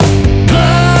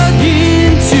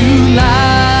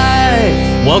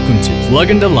Welcome to Plug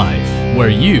into Life, where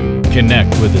you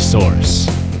connect with the source.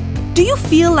 Do you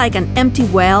feel like an empty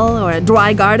well or a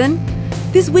dry garden?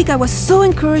 This week I was so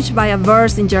encouraged by a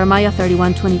verse in Jeremiah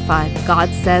 31:25. God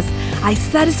says, I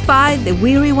satisfy the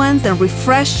weary ones and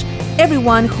refresh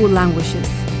everyone who languishes.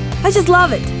 I just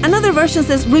love it. Another version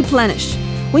says, replenish.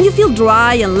 When you feel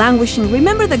dry and languishing,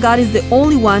 remember that God is the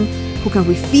only one who can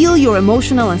refill your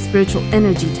emotional and spiritual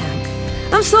energy tank.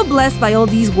 I'm so blessed by all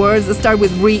these words that start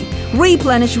with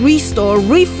replenish, restore,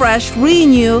 refresh,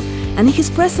 renew, and in His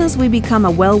presence we become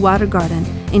a well-watered garden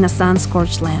in a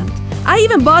sun-scorched land. I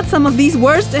even bought some of these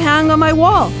words to hang on my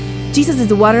wall. Jesus is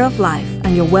the water of life,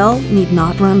 and your well need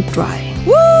not run dry.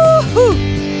 Woo-hoo!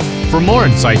 For more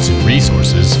insights and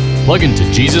resources, plug into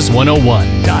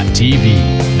Jesus101.tv.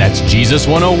 That's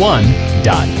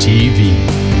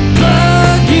Jesus101.tv.